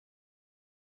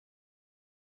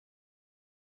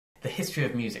the history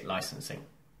of music licensing.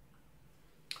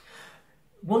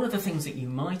 One of the things that you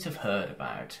might have heard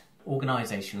about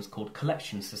organisations called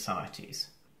collection societies.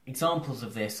 Examples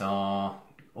of this are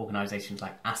organisations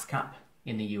like ASCAP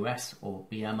in the US or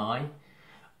BMI,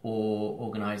 or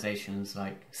organisations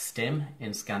like STIM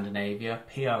in Scandinavia,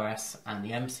 PRS and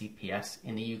the MCPS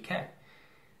in the UK.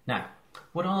 Now,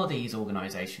 what are these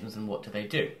organisations and what do they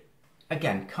do?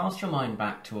 Again, cast your mind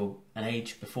back to an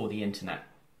age before the internet.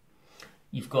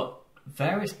 You've got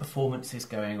various performances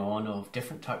going on of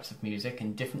different types of music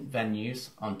in different venues,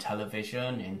 on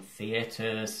television, in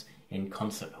theatres, in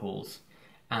concert halls.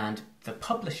 And the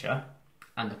publisher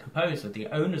and the composer, the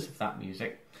owners of that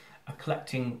music, are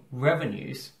collecting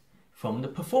revenues from the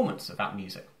performance of that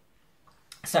music.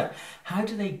 So, how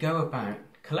do they go about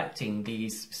collecting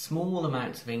these small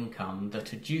amounts of income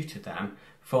that are due to them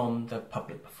from the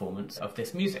public performance of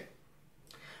this music?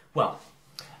 Well,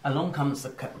 along comes the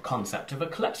concept of a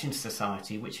collection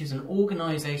society, which is an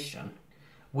organisation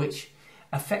which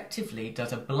effectively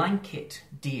does a blanket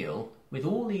deal with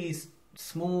all these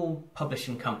small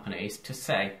publishing companies to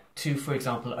say to, for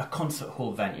example, a concert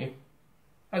hall venue,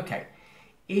 okay,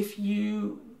 if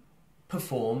you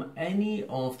perform any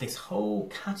of this whole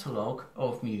catalogue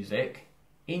of music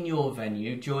in your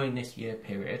venue during this year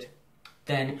period,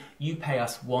 then you pay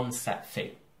us one set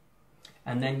fee.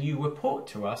 And then you report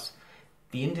to us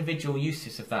the individual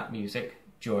uses of that music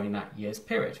during that year's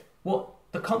period. What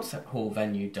the concert hall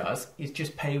venue does is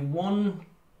just pay one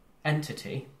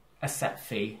entity a set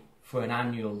fee for an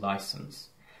annual license.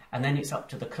 And then it's up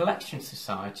to the collection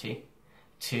society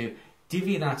to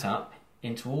divvy that up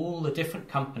into all the different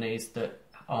companies that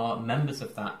are members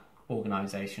of that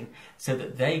organisation so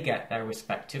that they get their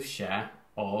respective share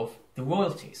of the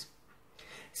royalties.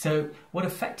 So what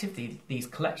effectively these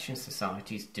collection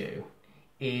societies do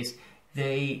is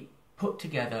they put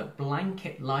together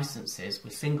blanket licenses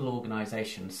with single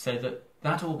organisations so that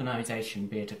that organisation,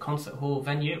 be it a concert hall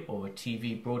venue or a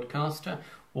TV broadcaster,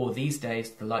 or these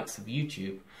days the likes of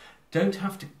YouTube, don't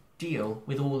have to deal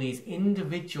with all these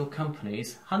individual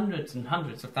companies, hundreds and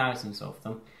hundreds of thousands of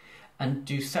them, and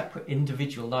do separate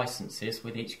individual licenses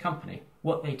with each company.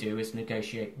 What they do is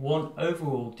negotiate one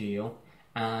overall deal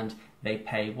and they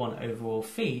pay one overall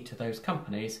fee to those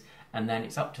companies, and then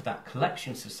it's up to that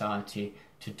collection society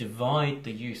to divide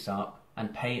the use up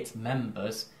and pay its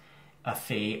members a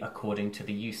fee according to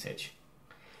the usage.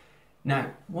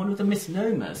 Now, one of the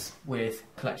misnomers with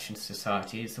collection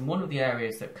societies, and one of the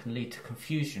areas that can lead to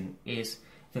confusion, is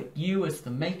that you as the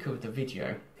maker of the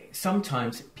video,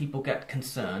 sometimes people get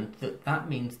concerned that that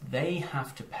means they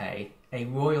have to pay a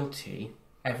royalty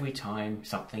every time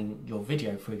something, your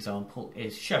video for example,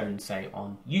 is shown, say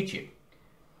on YouTube.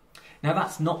 Now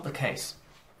that's not the case.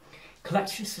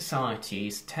 Collection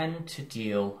societies tend to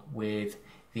deal with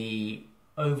the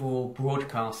overall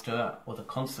broadcaster or the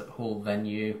concert hall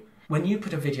venue. When you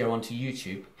put a video onto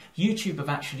YouTube, YouTube have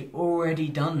actually already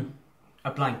done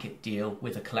a blanket deal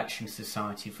with a collection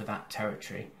society for that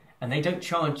territory, and they don't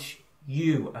charge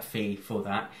you a fee for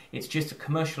that. It's just a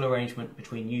commercial arrangement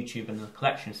between YouTube and the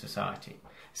collection society.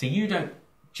 So you don't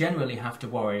generally have to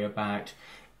worry about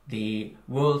the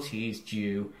royalties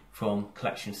due from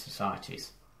collection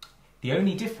societies. The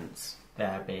only difference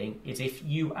there being is if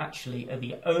you actually are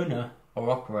the owner or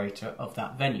operator of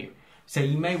that venue. So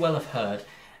you may well have heard,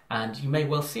 and you may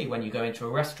well see when you go into a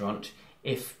restaurant,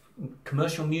 if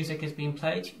commercial music is being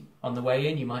played, on the way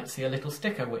in you might see a little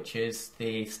sticker, which is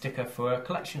the sticker for a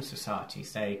collection society,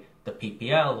 say the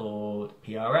PPL or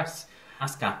the PRS,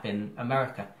 ASCAP in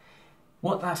America.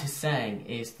 What that is saying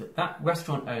is that that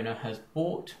restaurant owner has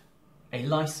bought a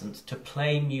license to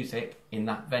play music in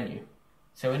that venue.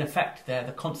 So in effect, they're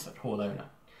the concert hall owner.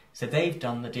 So they've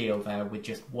done the deal there with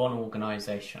just one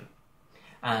organisation.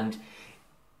 And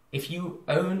if you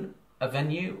own a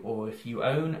venue or if you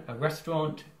own a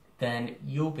restaurant, then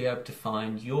you'll be able to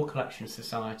find your collection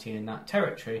society in that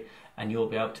territory and you'll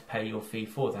be able to pay your fee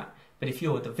for that. But if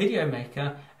you're the video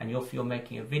maker and if you're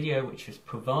making a video which is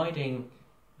providing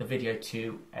the video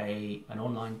to an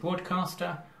online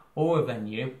broadcaster or a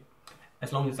venue,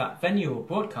 as long as that venue or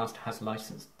broadcaster has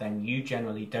license, then you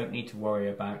generally don't need to worry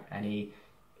about any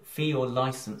fee or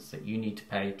license that you need to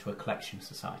pay to a collection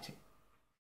society.